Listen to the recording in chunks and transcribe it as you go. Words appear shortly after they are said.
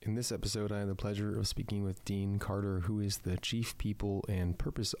In this episode, I have the pleasure of speaking with Dean Carter, who is the Chief People and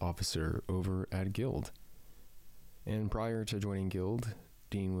Purpose Officer over at Guild. And prior to joining Guild,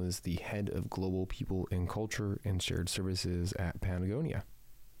 Dean was the head of Global People and Culture and Shared Services at Patagonia.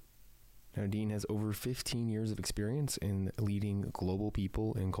 Now, Dean has over 15 years of experience in leading global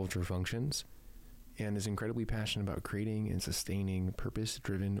people and culture functions, and is incredibly passionate about creating and sustaining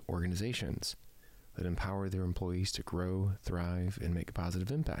purpose-driven organizations that empower their employees to grow, thrive, and make a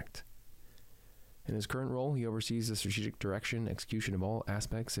positive impact. In his current role, he oversees the strategic direction, execution of all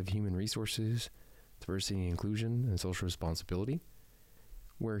aspects of human resources, diversity and inclusion, and social responsibility,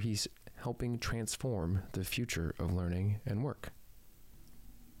 where he's helping transform the future of learning and work.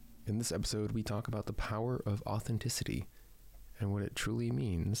 In this episode, we talk about the power of authenticity and what it truly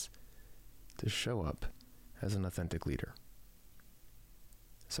means to show up as an authentic leader.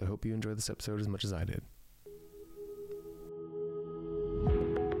 So I hope you enjoyed this episode as much as I did.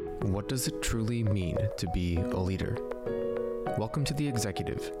 What does it truly mean to be a leader? Welcome to The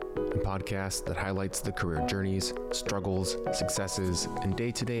Executive, a podcast that highlights the career journeys, struggles, successes, and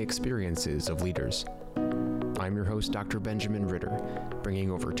day-to-day experiences of leaders. I'm your host, Dr. Benjamin Ritter, bringing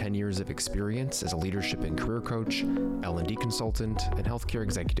over 10 years of experience as a leadership and career coach, L&D consultant, and healthcare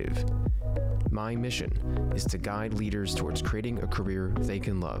executive. My mission is to guide leaders towards creating a career they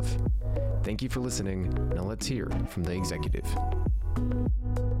can love. Thank you for listening. Now let's hear from the executive.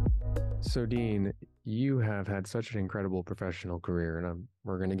 So, Dean, you have had such an incredible professional career, and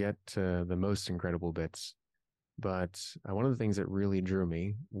we're going to get to the most incredible bits. But one of the things that really drew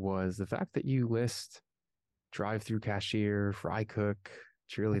me was the fact that you list drive-through cashier, fry cook,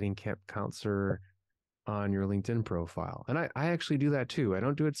 cheerleading camp counselor on your LinkedIn profile. And I actually do that too. I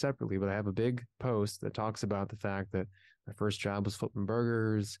don't do it separately, but I have a big post that talks about the fact that my first job was flipping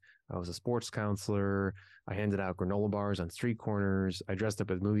burgers. I was a sports counselor. I handed out granola bars on street corners. I dressed up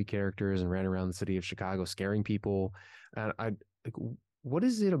as movie characters and ran around the city of Chicago scaring people. And what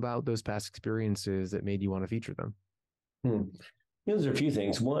is it about those past experiences that made you want to feature them? There's a few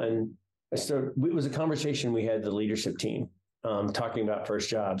things. One, it was a conversation we had the leadership team talking about first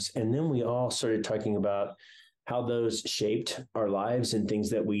jobs. And then we all started talking about how those shaped our lives and things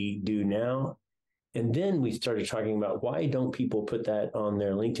that we do now. And then we started talking about why don't people put that on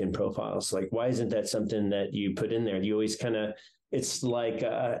their LinkedIn profiles? Like, why isn't that something that you put in there? You always it's like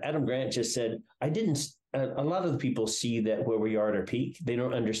Adam Grant just said, a lot of the people see that where we are at our peak, they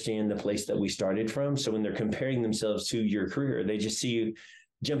don't understand the place that we started from. So when they're comparing themselves to your career, they just see you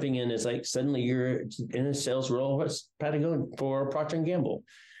jumping in as like suddenly you're in a sales role at Patagonia for Procter & Gamble.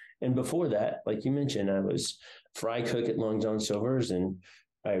 And before that, like you mentioned, I was fry cook at Long John Silver's and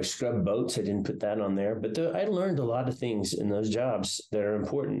I scrubbed boats. I didn't put that on there, but I learned a lot of things in those jobs that are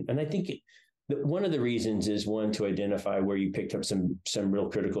important. And I think that one of the reasons is to identify where you picked up some real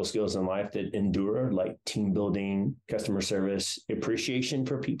critical skills in life that endure, like team building, customer service, appreciation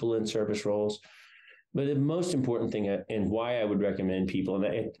for people in service roles. But the most important thing and why I would recommend people,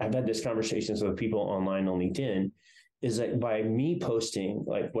 and I've had these conversations with people online on LinkedIn, is that by me posting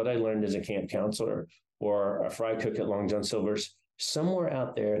like what I learned as a camp counselor or a fry cook at Long John Silver's, somewhere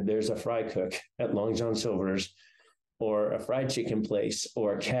out there's a fry cook at Long John Silver's or a fried chicken place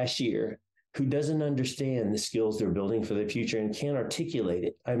or a cashier who doesn't understand the skills they're building for the future and can't articulate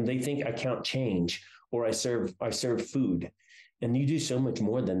it. They think I count change or I serve food. And you do so much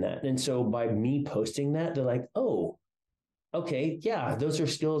more than that. And so by me posting that, they're like, oh, okay, yeah, those are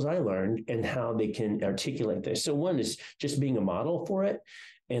skills I learned and how they can articulate this. So one is just being a model for it.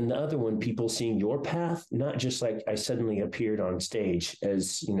 And the other one, people seeing your path, not just like I suddenly appeared on stage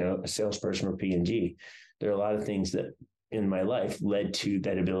as, a salesperson for P&G. There are a lot of things that in my life led to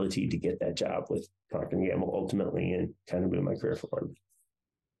that ability to get that job with Procter & Gamble ultimately and kind of move my career forward.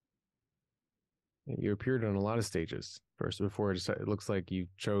 You appeared on a lot of stages before it looks like you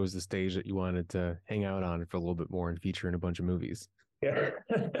chose the stage that you wanted to hang out on for a little bit more and feature in a bunch of movies. Yeah,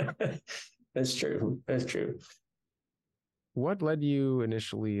 that's true. That's true. What led you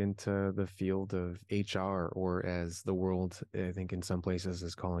initially into the field of HR, or as the world, I think in some places,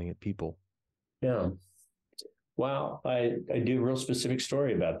 is calling it people? Yeah. Wow. I do a real specific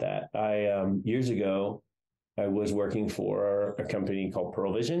story about that. Years ago, I was working for a company called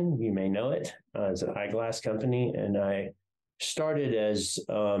Pearle Vision. You may know it. It's an eyeglass company. And I started as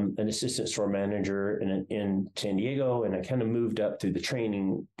an assistant store manager in San Diego, and I kind of moved up through the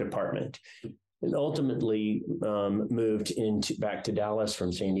training department and ultimately moved back to Dallas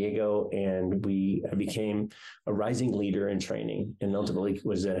from San Diego. And I became a rising leader in training and ultimately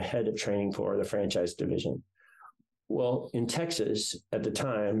was the head of training for the franchise division. Well, in Texas at the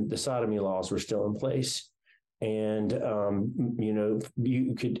time, the sodomy laws were still in place. And,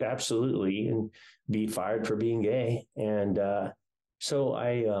 you could absolutely be fired for being gay. And so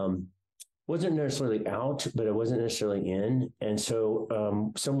I wasn't necessarily out, but I wasn't necessarily in. And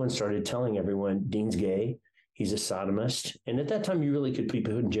so someone started telling everyone, Dean's gay. He's a sodomist. And at that time, you really could be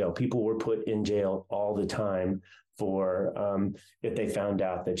put in jail. People were put in jail all the time for if they found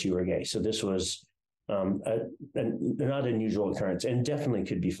out that you were gay. So this was a not unusual occurrence and definitely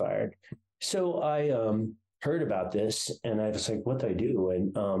could be fired. So I heard about this and I was like, what do I do?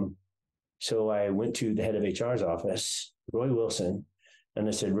 And so I went to the head of HR's office, Roy Wilson, and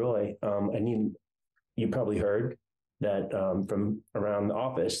I said, Roy, you probably heard that from around the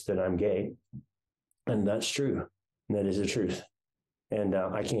office that I'm gay. And that's true. And that is the truth. And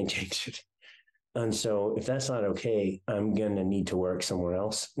I can't change it. And so if that's not okay, I'm going to need to work somewhere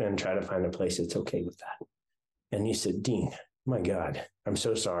else and try to find a place that's okay with that. And he said, Dean, my God, I'm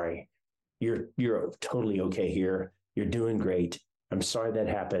so sorry. You're totally okay here. You're doing great. I'm sorry that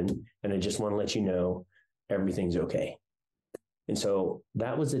happened. And I just want to let you know everything's okay. And so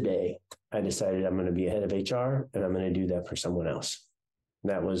that was the day I decided I'm going to be a head of HR and I'm going to do that for someone else.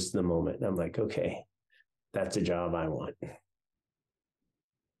 That was the moment. And I'm like, okay, that's a job I want.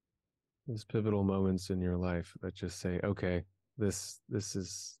 Those pivotal moments in your life that just say, okay, this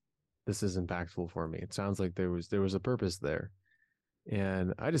is impactful for me. It sounds like there was a purpose there.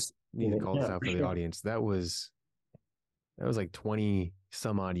 And I just need to call this out for the audience. That was like 20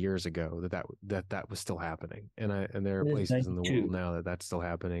 some odd years ago that was still happening. And there are places in the world now that that's still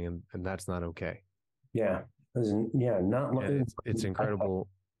happening and that's not okay. Yeah. Not it's incredible.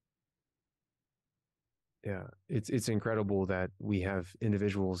 Yeah. It's incredible that we have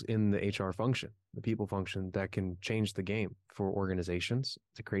individuals in the HR function, the people function, that can change the game for organizations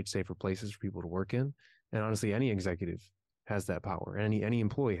to create safer places for people to work in. And honestly, any executive has that power. Any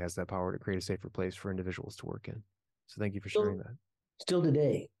employee has that power to create a safer place for individuals to work in. So thank you for sharing that. Still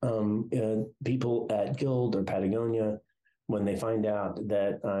today, people at Guild or Patagonia, when they find out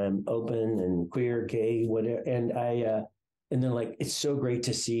that I'm open and queer, gay, whatever, and they're like, it's so great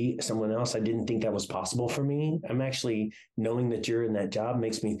to see someone else. I didn't think that was possible for me. I'm actually knowing that you're in that job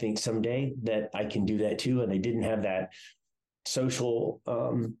makes me think someday that I can do that too. And I didn't have that social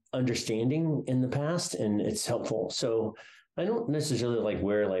understanding in the past, and it's helpful. So I don't necessarily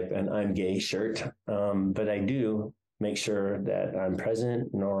wear an I'm gay shirt, but I do make sure that I'm present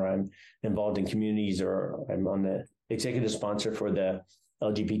or I'm involved in communities or I'm on the executive sponsor for the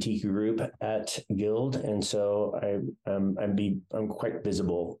LGBTQ group at Guild. And so I'm quite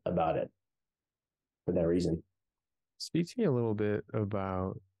visible about it for that reason. Speak to me a little bit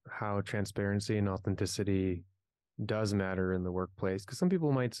about how transparency and authenticity does matter in the workplace. Because some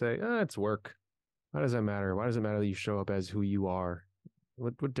people might say, it's work. Why does that matter? Why does it matter that you show up as who you are?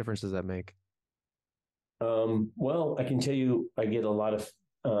 What difference does that make? Well, I can tell you, I get a lot of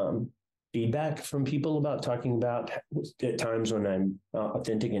feedback from people about talking about at times when I'm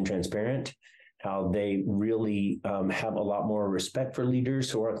authentic and transparent, how they really have a lot more respect for leaders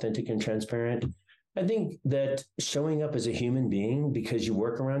who are authentic and transparent. I think that showing up as a human being because you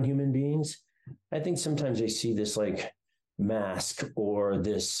work around human beings, I think sometimes they see this mask or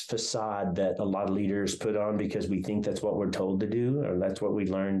this facade that a lot of leaders put on because we think that's what we're told to do, or that's what we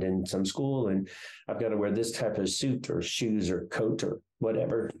learned in some school. And I've got to wear this type of suit or shoes or coat or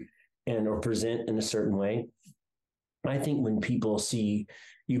whatever, or present in a certain way. I think when people see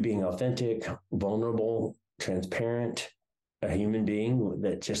you being authentic, vulnerable, transparent, a human being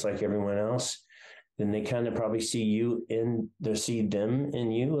that just like everyone else, then they kind of probably see them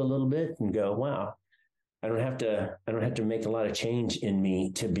in you a little bit and go, wow, I don't have to make a lot of change in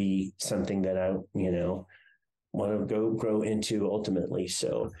me to be something that I, want to grow into ultimately.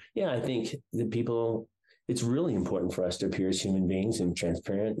 So yeah, I think it's really important for us to appear as human beings and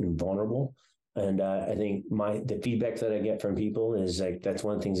transparent and vulnerable. And I think the feedback that I get from people is that's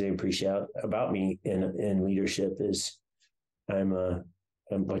one of the things they appreciate about me in leadership is I'm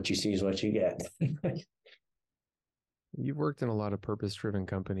what you see is what you get. You've worked in a lot of purpose-driven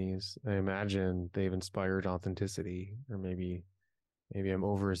companies. I imagine they've inspired authenticity, or maybe I'm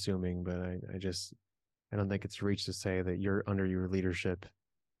over-assuming, but I don't think it's a reach to say that you're under your leadership,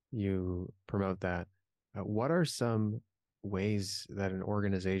 you promote that. What are some ways that an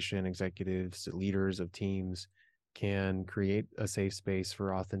organization, executives, leaders of teams can create a safe space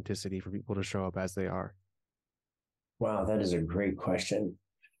for authenticity for people to show up as they are? Wow, that is a great question.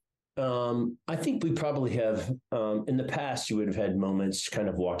 I think we probably have, in the past, you would have had moments kind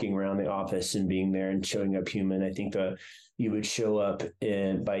of walking around the office and being there and showing up human. I think you would show up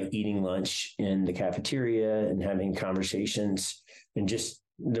by eating lunch in the cafeteria and having conversations and just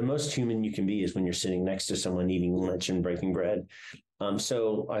the most human you can be is when you're sitting next to someone eating lunch and breaking bread.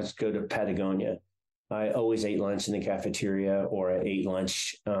 So I go to Patagonia. I always ate lunch in the cafeteria, or I ate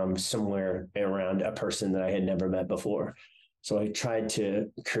lunch somewhere around a person that I had never met before. So I tried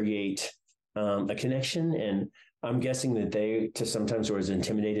to create a connection, and I'm guessing that they, to sometimes, were as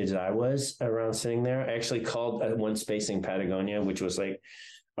intimidated as I was around sitting there. I actually called one space in Patagonia, which was like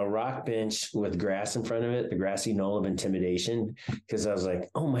a rock bench with grass in front of it, the grassy knoll of intimidation, because I was like,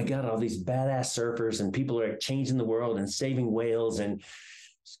 oh my God, all these badass surfers and people are changing the world and saving whales and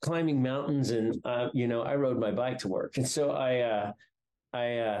climbing mountains. And, I rode my bike to work. And so I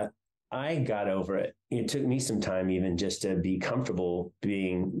got over it. It took me some time even just to be comfortable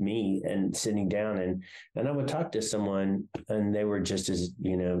being me and sitting down, and I would talk to someone and they were just as,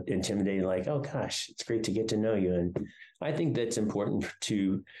 intimidated, like, oh gosh, it's great to get to know you. And I think that's important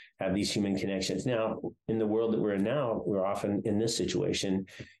to have these human connections. Now, in the world that we're in now, we're often in this situation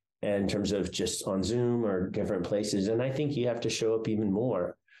in terms of just on Zoom or different places. And I think you have to show up even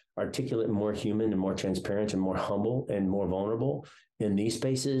more articulate, more human, and more transparent, and more humble and more vulnerable in these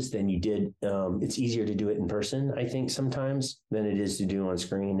spaces than you did. It's easier to do it in person, I think, sometimes than it is to do on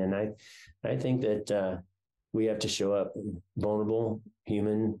screen. And I think that we have to show up vulnerable,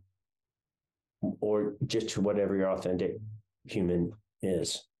 human, or just to whatever your authentic human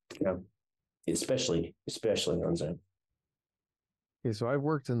is, especially on Zoom. Okay, so I've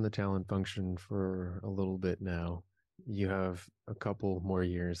worked in the talent function for a little bit now. You have a couple more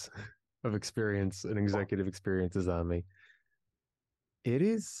years of experience and executive experiences on me.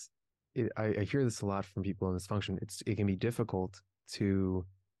 I hear this a lot from people in this function. It can be difficult to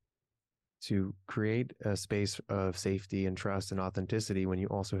create a space of safety and trust and authenticity when you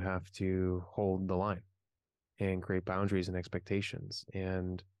also have to hold the line and create boundaries and expectations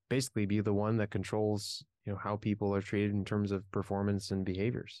and basically be the one that controls, how people are treated in terms of performance and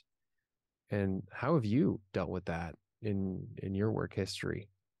behaviors. And how have you dealt with that in your work history,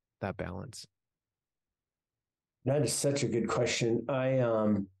 that balance? That is such a good question.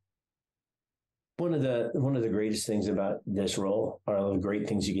 One of the greatest things about this role, are the great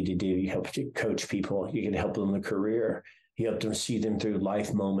things you get to do. You help to coach people. You can help them in a career. You help them see them through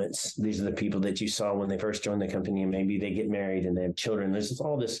life moments. These are the people that you saw when they first joined the company, and maybe they get married and they have children. There's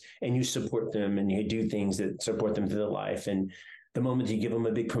all this, and you support them and you do things that support them through their life. And the moment you give them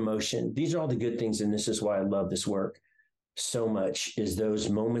a big promotion, these are all the good things. And this is why I love this work so much, is those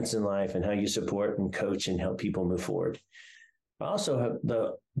moments in life and how you support and coach and help people move forward. I also have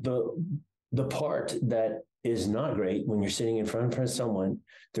the part that is not great when you're sitting in front of someone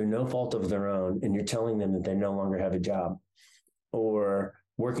through no fault of their own, and you're telling them that they no longer have a job, or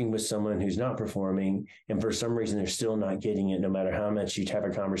working with someone who's not performing, and for some reason they're still not getting it, no matter how much you have a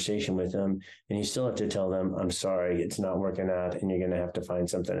conversation with them, and you still have to tell them, I'm sorry, it's not working out, and you're going to have to find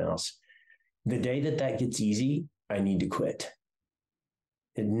something else. The day that gets easy, I need to quit.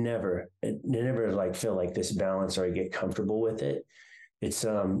 It never like feel like this balance, or I get comfortable with it. It's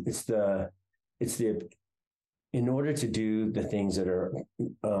in order to do the things that are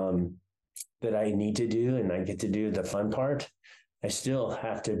that I need to do, and I get to do the fun part, I still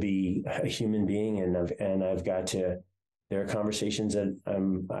have to be a human being, and I've got to. There are conversations that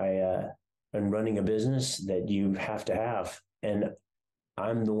I'm running a business that you have to have, and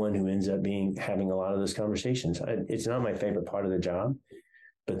I'm the one who ends up having a lot of those conversations. It's not my favorite part of the job,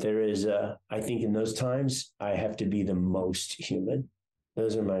 but there is. I think in those times I have to be the most human.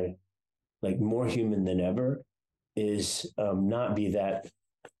 Those are my more human than ever. Is not be that.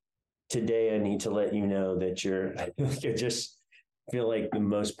 Today I need to let you know that you're. You just feel like the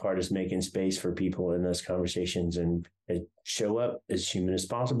most part is making space for people in those conversations, and show up as human as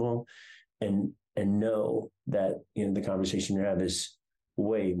possible, and know that the conversation you have is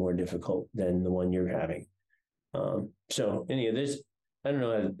way more difficult than the one you're having. So any of this, I don't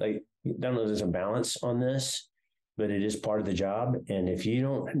know. I don't know if there's a balance on this, but it is part of the job. And if you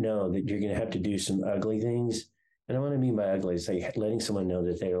don't know that you're going to have to do some ugly things, and what I mean by ugly is like letting someone know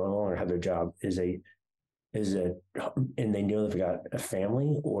that they no longer have their job and they know they've got a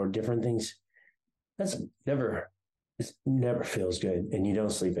family or different things. It never feels good, and you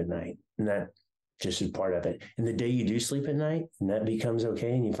don't sleep at night, and that just is part of it. And the day you do sleep at night, and that becomes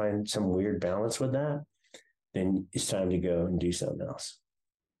okay, and you find some weird balance with that, then it's time to go and do something else.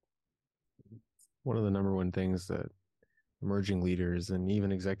 One of the number one things that emerging leaders and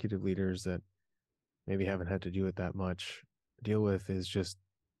even executive leaders that maybe haven't had to do it that much deal with is just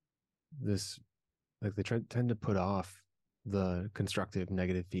this, like they tend to put off the constructive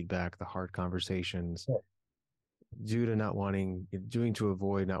negative feedback, the hard conversations, due to not wanting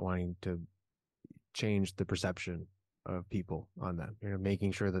to change the perception of people on them,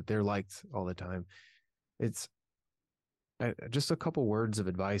 making sure that they're liked all the time. It's just a couple words of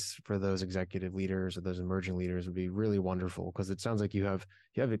advice for those executive leaders or those emerging leaders would be really wonderful, because it sounds like you have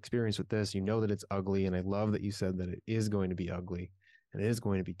experience with this. You know that it's ugly, and I love that you said that it is going to be ugly and it is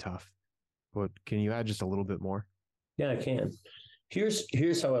going to be tough. But can you add just a little bit more? Yeah, I can.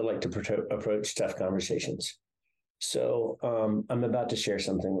 Here's how I like to approach tough conversations. So I'm about to share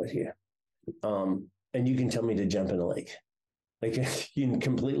something with you, and you can tell me to jump in a lake. Like, you can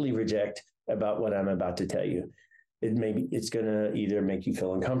completely reject about what I'm about to tell you. It's going to either make you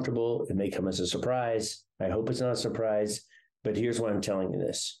feel uncomfortable. It may come as a surprise. I hope it's not a surprise, but here's why I'm telling you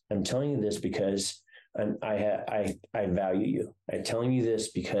this. I'm telling you this because I value you. I'm telling you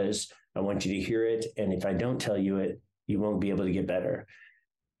this because I want you to hear it. And if I don't tell you it, you won't be able to get better.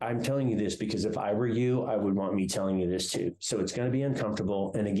 I'm telling you this because if I were you, I would want me telling you this too. So it's going to be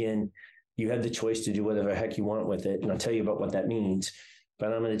uncomfortable. And again, you have the choice to do whatever the heck you want with it. And I'll tell you about what that means.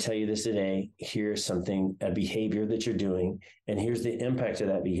 But I'm going to tell you this today. Here's a behavior that you're doing, and here's the impact of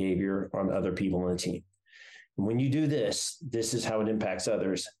that behavior on other people on the team. And when you do this, this is how it impacts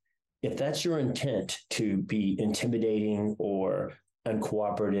others. If that's your intent to be intimidating or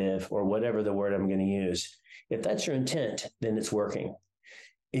uncooperative or whatever the word I'm going to use, if that's your intent, then it's working.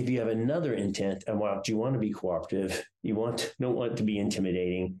 If you have another intent and you want to be cooperative, don't want to be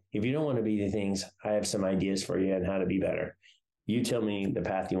intimidating. If you don't want to be the things, I have some ideas for you on how to be better. You tell me the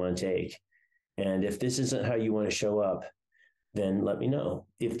path you want to take. And if this isn't how you want to show up, then let me know.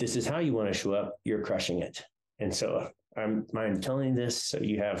 If this is how you want to show up, you're crushing it. And so I'm telling you this so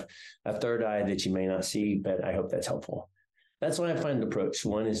you have a third eye that you may not see, but I hope that's helpful. That's why I find the approach.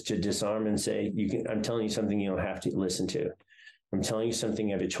 One is to disarm and say, I'm telling you something you don't have to listen to. I'm telling you something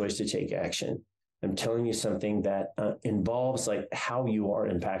you have a choice to take action. I'm telling you something that involves like how you are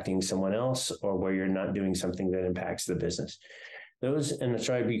impacting someone else or where you're not doing something that impacts the business. And I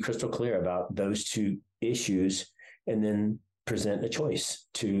try to be crystal clear about those two issues and then present a choice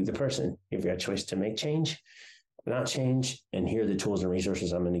to the person. You've got a choice to make change, not change, and here are the tools and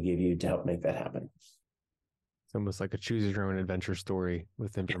resources I'm going to give you to help make that happen. It's almost like a choose your own adventure story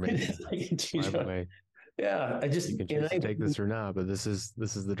with information. By the way. Yeah, you can choose to take this or not, but this is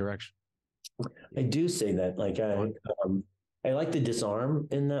the direction. I do say that, like I like to disarm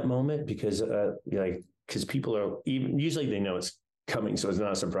in that moment because people are usually they know it's coming, so it's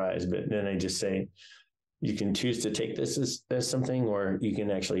not a surprise. But then I just say, you can choose to take this as something, or you can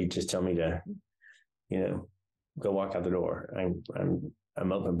actually just tell me to, go walk out the door.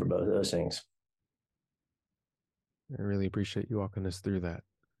 I'm open for both of those things. I really appreciate you walking us through that.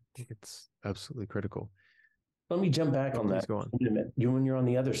 I think it's absolutely critical. Let me jump back on that. Go on. When you're on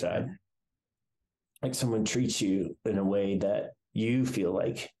the other side, like someone treats you in a way that you feel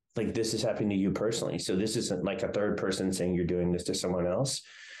like this is happening to you personally. So this isn't like a third person saying you're doing this to someone else.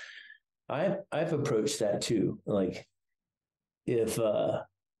 I've approached that too. Like if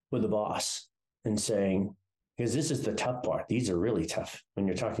with a boss and saying, because this is the tough part. These are really tough when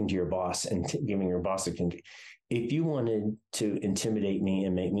you're talking to your boss and giving your boss if you wanted to intimidate me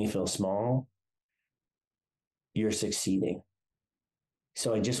and make me feel small, you're succeeding.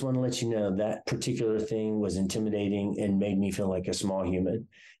 So I just want to let you know that particular thing was intimidating and made me feel like a small human.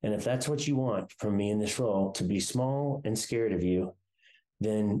 And if that's what you want from me in this role, to be small and scared of you,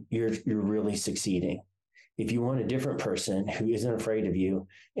 then you're really succeeding. If you want a different person who isn't afraid of you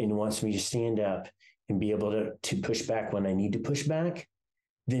and wants me to stand up and be able to push back when I need to push back,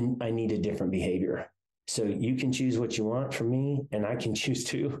 then I need a different behavior. So you can choose what you want from me, and I can choose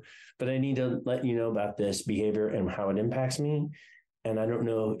too, but I need to let you know about this behavior and how it impacts me. And I don't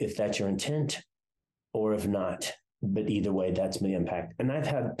know if that's your intent or if not, but either way, that's the impact. And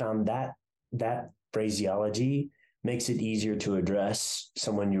I've found that phraseology makes it easier to address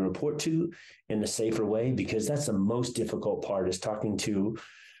someone you report to in a safer way, because that's the most difficult part, is talking to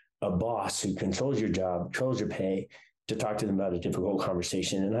a boss who controls your job, controls your pay, to talk to them about a difficult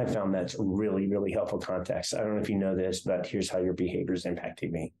conversation. And I found that's really, really helpful context. I don't know if you know this, but here's how your behavior is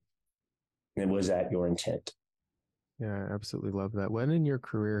impacting me. And was that your intent? Yeah, I absolutely love that. When in your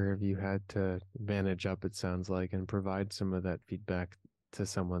career have you had to manage up, it sounds like, and provide some of that feedback to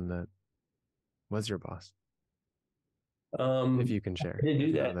someone that was your boss? If you can share. To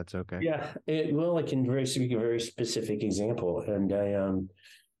do that. That's okay. Yeah. I can speak a very specific example. And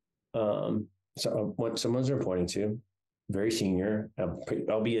so what someone's reporting to, very senior,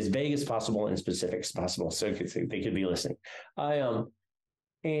 I'll be as vague as possible and specific as possible, so they could be listening. I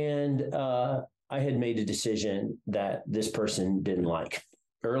had made a decision that this person didn't like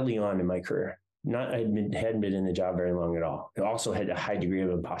early on in my career. I hadn't been in the job very long at all. It also had a high degree of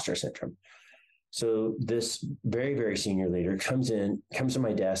imposter syndrome. So this very, very senior leader comes to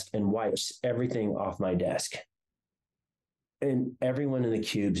my desk and wipes everything off my desk. And everyone in the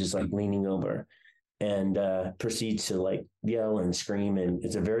cubes is like leaning over and proceeds to like yell and scream. And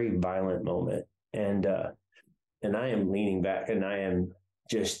it's a very violent moment. And I am leaning back and I am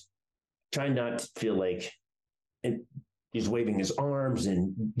just trying not to feel like he's waving his arms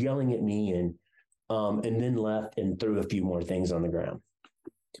and yelling at me and then left and threw a few more things on the ground.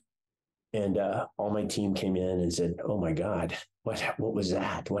 And all my team came in and said, "Oh my God, what was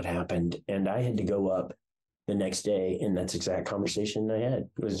that? What happened?" And I had to go up the next day, and that's the exact conversation I had.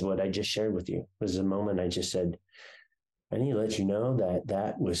 It was what I just shared with you. It was a moment I just said, "I need to let you know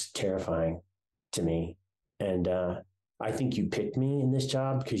that was terrifying to me, and I think you picked me in this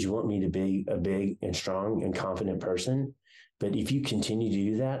job because you want me to be a big and strong and confident person. But if you continue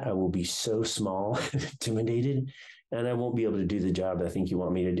to do that, I will be so small, intimidated, and I won't be able to do the job I think you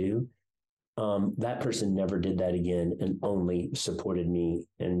want me to do." That person never did that again and only supported me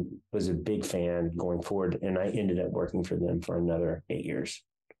and was a big fan going forward. And I ended up working for them for another 8 years.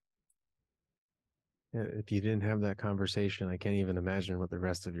 Yeah, if you didn't have that conversation, I can't even imagine what the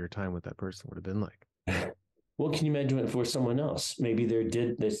rest of your time with that person would have been like. Well, can you imagine it for someone else? Maybe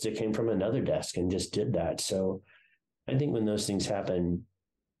they came from another desk and just did that. So I think when those things happen,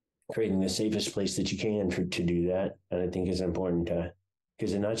 creating the safest place that you can to do that, and I think is important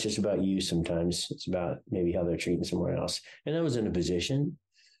because it's not just about you sometimes, it's about maybe how they're treating somewhere else. And I was in a position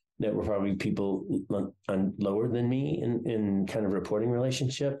that were probably people lower than me in kind of reporting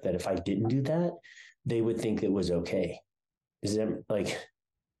relationship that if I didn't do that, they would think it was okay. Is that like,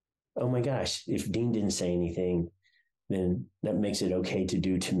 oh my gosh, if Dean didn't say anything, then that makes it okay to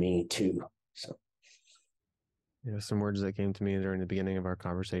do to me too. So. Some words that came to me during the beginning of our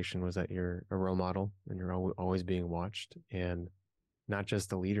conversation was that you're a role model and you're always being watched, and not just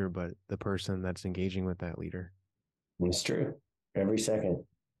the leader, but the person that's engaging with that leader. It's true. Every second.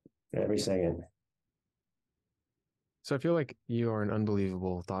 So I feel like you are an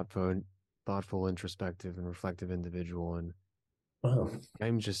unbelievable, thoughtful, introspective, and reflective individual. And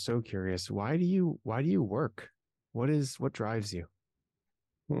I'm just so curious, why do you work? What drives you?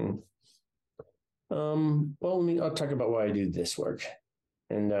 Well, I'll talk about why I do this work.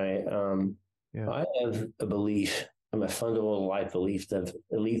 And I have a belief, a fundamental life belief that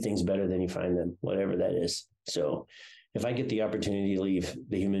leave things better than you find them, whatever that is. So if I get the opportunity to leave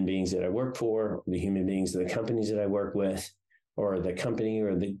the human beings that I work for, the human beings, the companies that I work with, or the company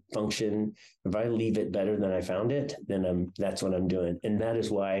or the function, if I leave it better than I found it, then that's what I'm doing. And that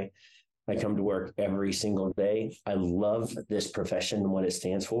is why I come to work every single day. I love this profession and what it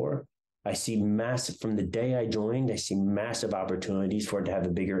stands for. I see from the day I joined, I see massive opportunities for it to have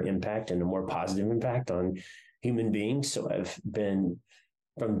a bigger impact and a more positive impact on human beings. So I've been,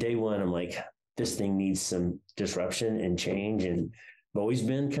 from day one, I'm like, this thing needs some disruption and change. And I've always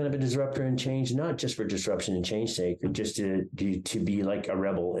been kind of a disruptor and change, not just for disruption and change sake, but just to be like a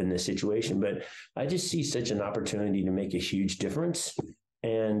rebel in this situation. But I just see such an opportunity to make a huge difference.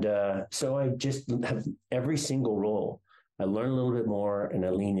 And so I just have every single role. I learn a little bit more and I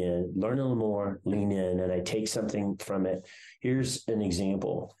lean in, learn a little more, lean in, and I take something from it. Here's an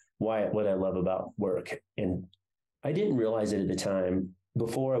example what I love about work. And I didn't realize it at the time.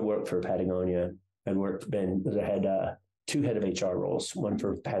 Before I worked for Patagonia, I had two head of HR roles, one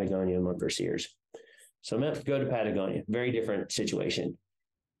for Patagonia and one for Sears. So I'm going to go to Patagonia, very different situation.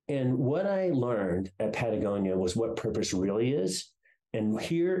 And what I learned at Patagonia was what purpose really is. And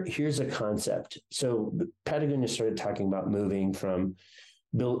here's a concept. So Patagonia started talking about moving from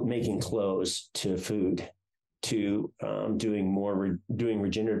making clothes to food to doing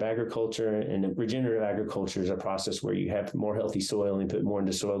regenerative agriculture. And regenerative agriculture is a process where you have more healthy soil and you put more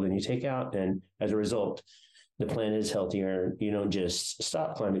into soil than you take out. And as a result, the planet is healthier. You don't just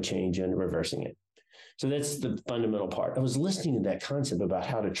stop climate change and reversing it. So that's the fundamental part. I was listening to that concept about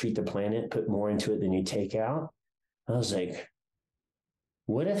how to treat the planet, put more into it than you take out. I was like,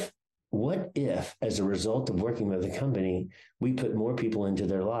 what if, as a result of working with a company, we put more people into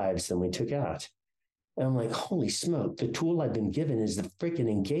their lives than we took out? And I'm like, holy smoke, the tool I've been given is the freaking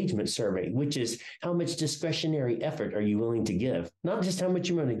engagement survey, which is how much discretionary effort are you willing to give? Not just how much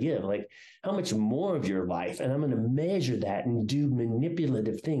you're going to give, like how much more of your life. And I'm going to measure that and do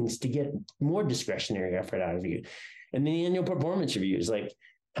manipulative things to get more discretionary effort out of you. And then the annual performance review is like,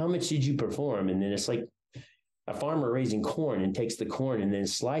 how much did you perform? And then it's like a farmer raising corn and takes the corn and then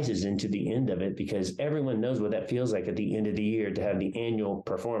slices into the end of it, because everyone knows what that feels like at the end of the year to have the annual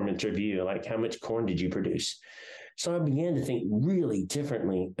performance review, like how much corn did you produce? So I began to think really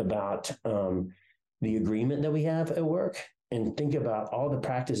differently about the agreement that we have at work and think about all the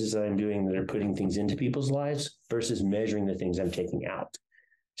practices that I'm doing that are putting things into people's lives versus measuring the things I'm taking out.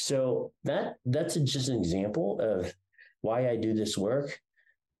 So that's just an example of why I do this work.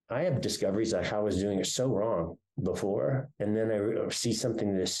 I have discoveries of how I was doing it so wrong before, and then I see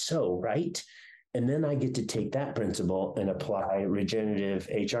something that is so right. And then I get to take that principle and apply regenerative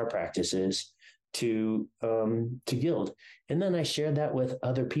HR practices to Guild. And then I share that with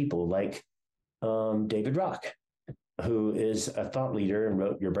other people like David Rock, who is a thought leader and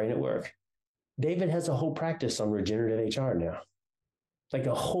wrote Your Brain at Work. David has a whole practice on regenerative HR now, like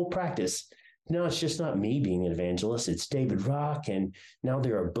a whole practice. Now it's just not me being an evangelist, it's David Rock. And now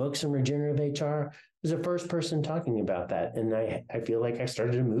there are books on regenerative HR. There's the first person talking about that. And I feel like I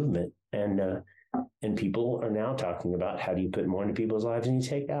started a movement, and people are now talking about how do you put more into people's lives than you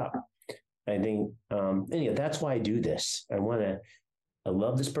take out. I think, anyway, that's why I do this. I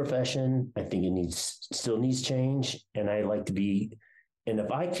love this profession. I think it still needs change. And I like to be, and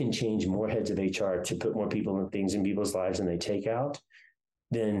if I can change more heads of HR to put more people and things in people's lives than they take out,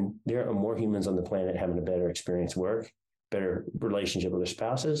 then there are more humans on the planet having a better experience work, better relationship with their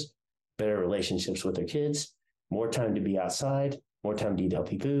spouses, better relationships with their kids, more time to be outside, more time to eat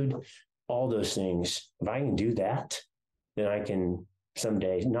healthy food, all those things. If I can do that, then I can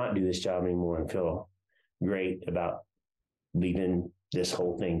someday not do this job anymore and feel great about leaving this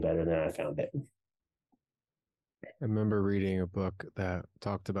whole thing better than I found it. I remember reading a book that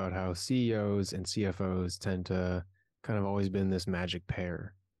talked about how CEOs and CFOs tend to kind of always been this magic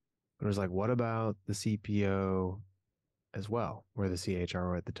pair. It was like, what about the CPO as well, where the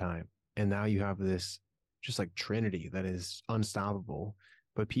CHRO at the time? And now you have this just like trinity that is unstoppable,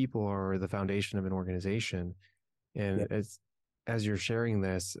 but people are the foundation of an organization. And as you're sharing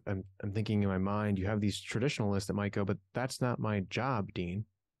this, I'm thinking in my mind, you have these traditionalists that might go, but that's not my job, Dean.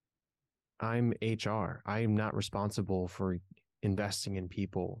 I'm HR. I am not responsible for investing in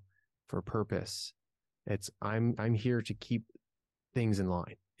people for purpose. I'm here to keep things in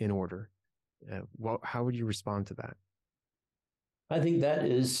line, in order. How would you respond to that? I think that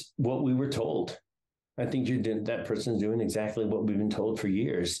is what we were told. I think that person's doing exactly what we've been told for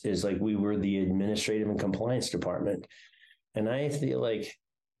years, is like we were the administrative and compliance department. And I feel like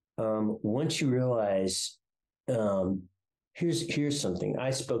once you realize, here's something. I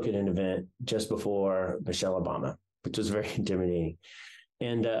spoke at an event just before Michelle Obama, which was very intimidating.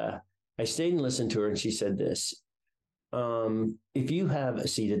 And I stayed and listened to her, and she said this: if you have a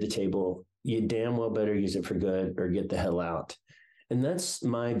seat at the table, you damn well better use it for good or get the hell out. And that's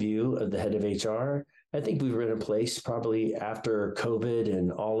my view of the head of HR. I think we were in a place probably after COVID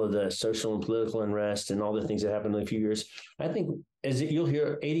and all of the social and political unrest and all the things that happened in a few years. I think, you'll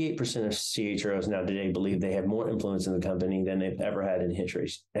hear, 88% of CHROs now today believe they have more influence in the company than they've ever had in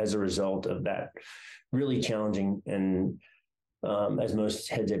history as a result of that really challenging and, as most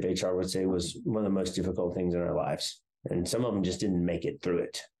heads of HR would say, was one of the most difficult things in our lives. And some of them just didn't make it through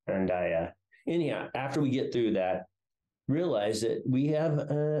it. And anyhow, after we get through that, realize that we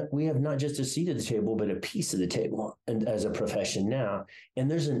have not just a seat at the table, but a piece of the table, and as a profession now.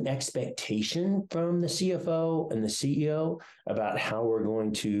 And there's an expectation from the CFO and the CEO about how we're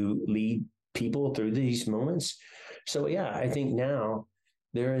going to lead people through these moments. So yeah, I think now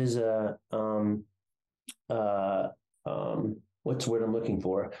there is what's the word I'm looking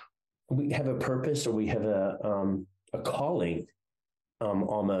for? We have a purpose, or we have a calling,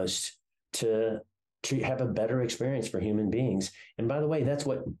 almost to have a better experience for human beings. And by the way, that's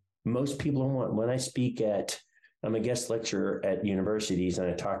what most people want. When I speak I'm a guest lecturer at universities, and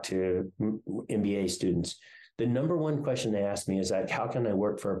I talk to MBA students, the number one question they ask me is like, how can I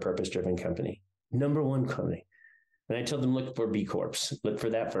work for a purpose-driven company? Number one company. And I tell them, look for B Corps, look for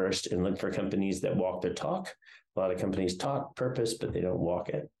that first, and look for companies that walk their talk. A lot of companies talk purpose, but they don't walk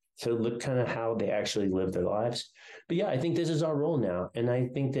it. So look kind of how they actually live their lives. But yeah, I think this is our role now. And I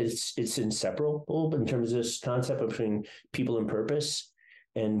think that it's inseparable in terms of this concept between people and purpose.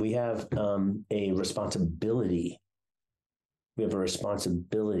 And we have a responsibility. We have a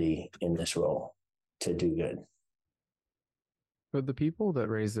responsibility in this role to do good. But the people that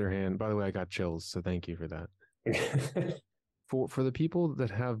raise their hand, by the way, I got chills, so thank you for that. For the people that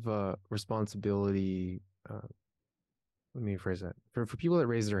have responsibility, let me phrase that. For people that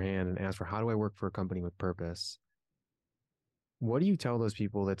raise their hand and ask for, how do I work for a company with purpose? What do you tell those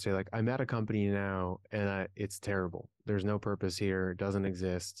people that say, like, I'm at a company now and it's terrible. There's no purpose here. It doesn't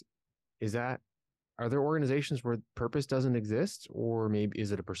exist. Are there organizations where purpose doesn't exist, or maybe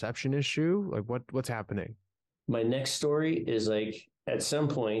is it a perception issue? Like what's happening? My next story is like, at some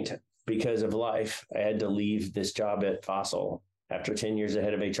point, because of life, I had to leave this job at Fossil after 10 years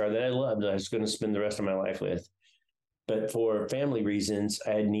ahead of HR that I loved. I was going to spend the rest of my life with. But for family reasons,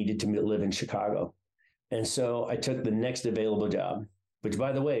 I had needed to live in Chicago. And so I took the next available job, which,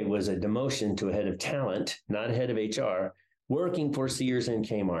 by the way, was a demotion to a head of talent, not a head of HR, working for Sears and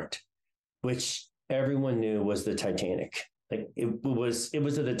Kmart, which everyone knew was the Titanic. Like it was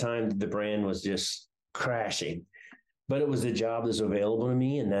at the time the brand was just crashing, but it was the job that was available to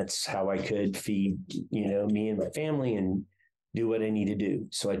me. And that's how I could feed, me and my family and do what I need to do.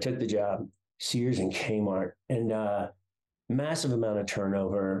 So I took the job, Sears and Kmart, and massive amount of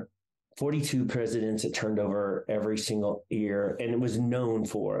turnover, 42 presidents that turned over every single year. And it was known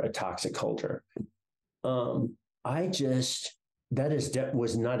for a toxic culture. That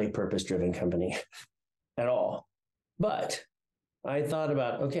was not a purpose-driven company at all. But I thought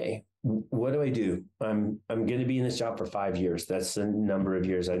about, okay, what do I do? I'm going to be in this job for 5 years. That's the number of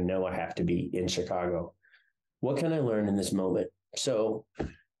years I know I have to be in Chicago. What can I learn in this moment? So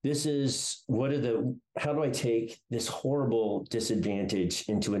this is how do I take this horrible disadvantage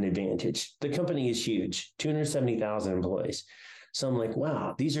into an advantage? The company is huge, 270,000 employees. So I'm like,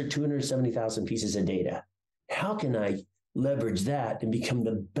 wow, these are 270,000 pieces of data. How can I leverage that and become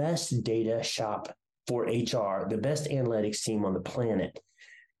the best data shop for HR, the best analytics team on the planet?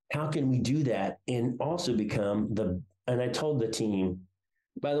 How can we do that and also become and I told the team,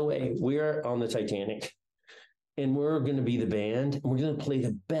 by the way, we're on the Titanic and we're going to be the band. And we're going to play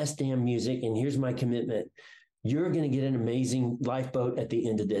the best damn music. And here's my commitment. You're going to get an amazing lifeboat at the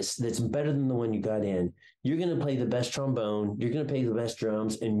end of this that's better than the one you got in. You're going to play the best trombone. You're going to play the best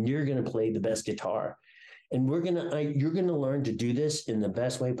drums, and you're going to play the best guitar. And you're going to learn to do this in the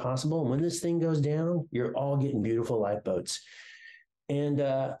best way possible. And when this thing goes down, you're all getting beautiful lifeboats. And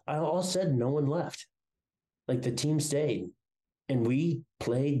I all said, no one left. Like the team stayed, and we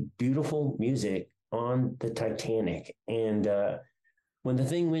played beautiful music on the Titanic. And when the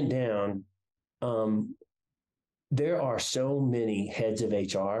thing went down, there are so many heads of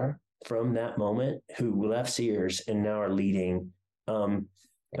HR from that moment who left Sears and now are leading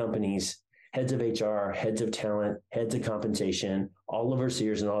companies, heads of HR, heads of talent, heads of compensation, all over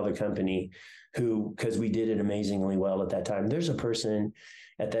Sears and all the company who, because we did it amazingly well at that time. There's a person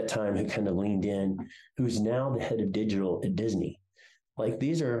at that time who kind of leaned in, who's now the head of digital at Disney. Like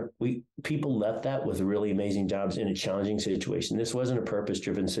people left that with really amazing jobs in a challenging situation. This wasn't a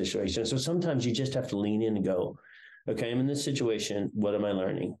purpose-driven situation. So sometimes you just have to lean in and go, okay, I'm in this situation. What am I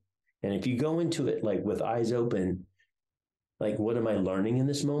learning? And if you go into it like with eyes open, like, what am I learning in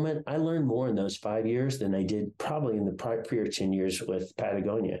this moment? I learned more in those 5 years than I did probably in the prior 10 years with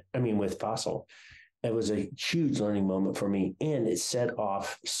with Fossil. It was a huge learning moment for me. And it set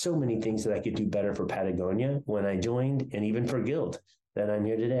off so many things that I could do better for Patagonia when I joined, and even for Guild that I'm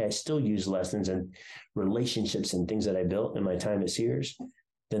here today. I still use lessons and relationships and things that I built in my time at Sears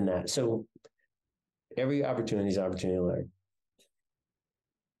than that. So every opportunity is an opportunity to learn.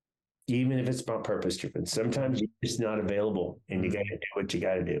 Even if it's not purpose driven, sometimes it's not available and you got to do what you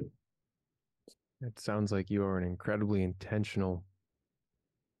got to do. It sounds like you are an incredibly intentional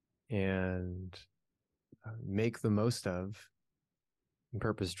and make the most of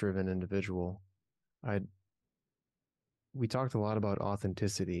purpose-driven individual. We talked a lot about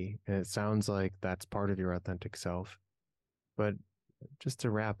authenticity, and it sounds like that's part of your authentic self. But just to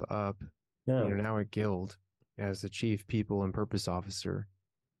wrap up, you're now at Guild as the Chief People and Purpose Officer.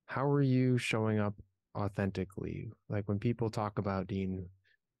 How are you showing up authentically? Like when people talk about Dean,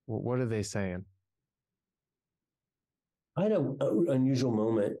 what are they saying? I had an unusual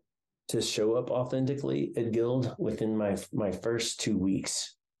moment to show up authentically at Guild within my first 2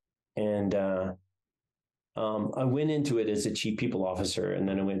 weeks. And I went into it as a chief people officer, and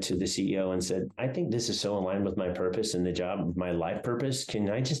then I went to the CEO and said, I think this is so aligned with my purpose and the job, my life purpose. Can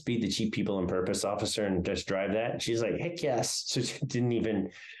I just be the chief people and purpose officer and just drive that? And she's like, heck yes. So she didn't even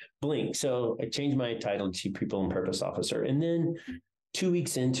blink. So I changed my title to chief people and purpose officer. And then 2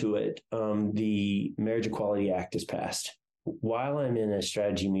 weeks into it, the Marriage Equality Act is passed while I'm in a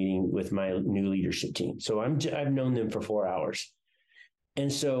strategy meeting with my new leadership team. So I've known them for 4 hours.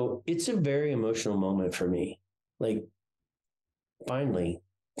 And so it's a very emotional moment for me. Like, finally,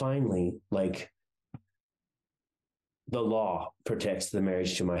 like, the law protects the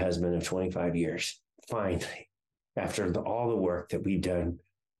marriage to my husband of 25 years. Finally, after all the work that we've done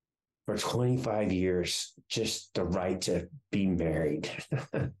for 25 years, just the right to be married.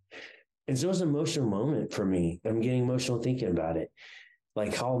 And so it was an emotional moment for me. I'm getting emotional thinking about it.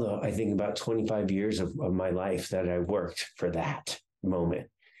 Like I think about 25 years of my life that I worked for that moment.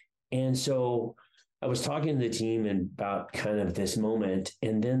 And so I was talking to the team about kind of this moment.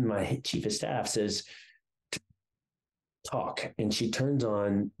 And then my chief of staff says, talk. And she turns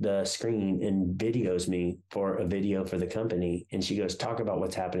on the screen and videos me for a video for the company. And she goes, talk about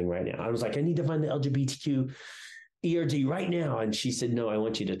what's happening right now. I was like, I need to find the LGBTQ ERG right now. And she said, no, I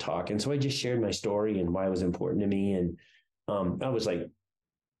want you to talk. And so I just shared my story and why it was important to me. And I was like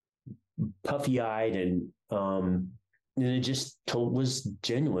puffy eyed and it just was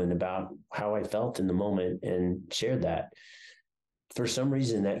genuine about how I felt in the moment and shared that. For some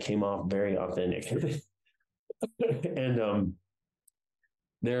reason, that came off very authentic. And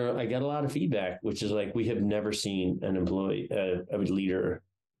I got a lot of feedback, which is like, we have never seen an employee, a leader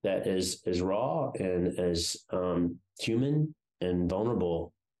that is as raw and as human and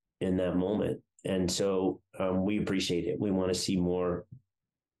vulnerable in that moment. And so we appreciate it. We want to see more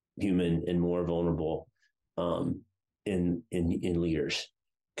human and more vulnerable in leaders,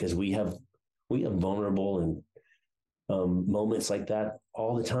 because we have vulnerable and moments like that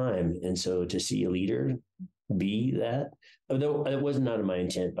all the time. And so to see a leader be that, although it was not in my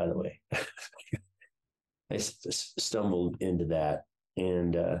intent, by the way, I stumbled into that,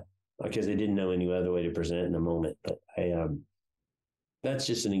 and because I didn't know any other way to present in the moment. But that's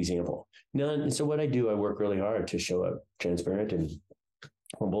just an example. So what I do, I work really hard to show up transparent and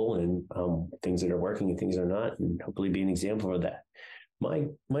humble, and things that are working and things that are not, and hopefully be an example of that.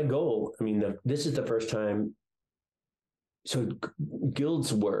 My goal, I mean, this is the first time. So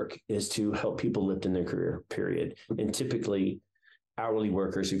Guild's work is to help people lift in their career, period. And typically hourly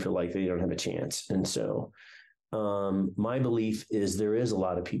workers who feel like they don't have a chance. And so my belief is there is a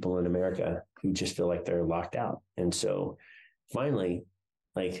lot of people in America who just feel like they're locked out. And so finally,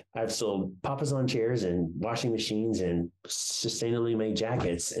 like, I've sold Papasan chairs and washing machines and sustainably made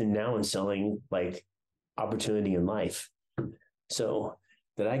jackets, and now I'm selling like opportunity in life. So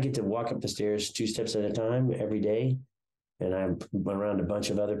that I get to walk up the stairs 2 steps at a time every day, and I'm around a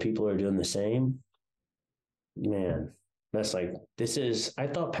bunch of other people who are doing the same. Man, that's like, I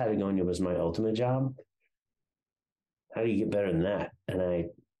thought Patagonia was my ultimate job. How do you get better than that? And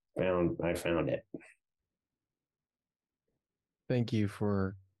I found it. Thank you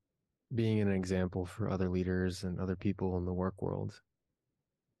for being an example for other leaders and other people in the work world.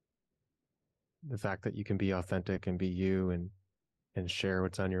 The fact that you can be authentic and be you and share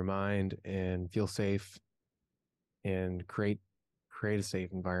what's on your mind and feel safe and create a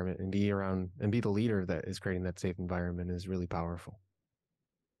safe environment and be around and be the leader that is creating that safe environment is really powerful.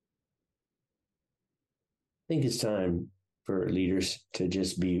 I think it's time for leaders to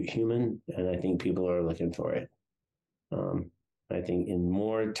just be human, and I think people are looking for it. I think in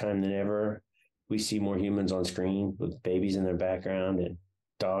more time than ever, we see more humans on screen with babies in their background and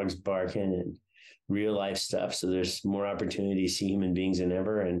dogs barking and real life stuff. So there's more opportunity to see human beings than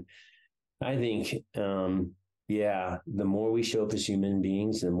ever. And I think, the more we show up as human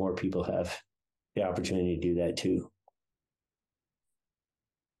beings, the more people have the opportunity to do that too.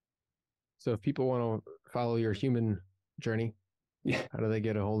 So if people want to follow your human journey, how do they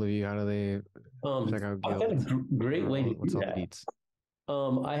get a hold of you? How do they check out Guild? I've got a great way to What's do all that. the deets?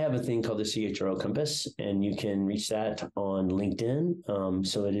 I have a thing called the CHRO Compass, and you can reach that on LinkedIn.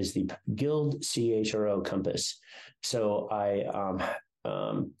 So it is the Guild CHRO Compass. So I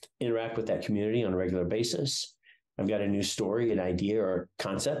interact with that community on a regular basis. I've got a new story, an idea, or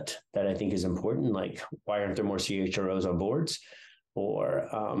concept that I think is important, like why aren't there more CHROs on boards? Or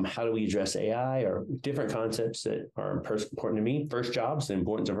how do we address AI, or different concepts that are important to me, first jobs, the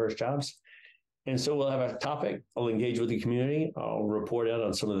importance of first jobs. And so we'll have a topic. I'll engage with the community. I'll report out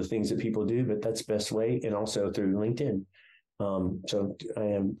on some of the things that people do, but that's the best way. And also through LinkedIn. So I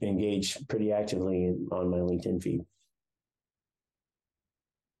am engaged pretty actively on my LinkedIn feed.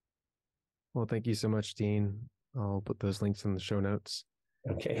 Well, thank you so much, Dean. I'll put those links in the show notes.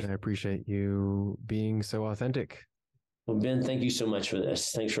 Okay. And I appreciate you being so authentic. Well, Ben, thank you so much for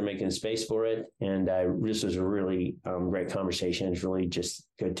this. Thanks for making space for it. And this was a really great conversation. It's really just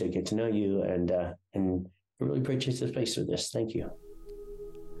good to get to know you, and I really appreciate the space for this. Thank you.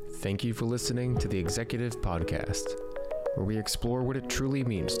 Thank you for listening to the Executive Podcast, where we explore what it truly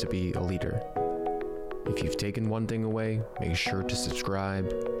means to be a leader. If you've taken one thing away, make sure to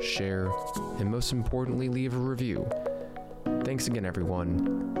subscribe, share, and most importantly, leave a review. Thanks again,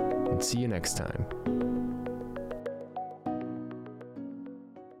 everyone, and see you next time.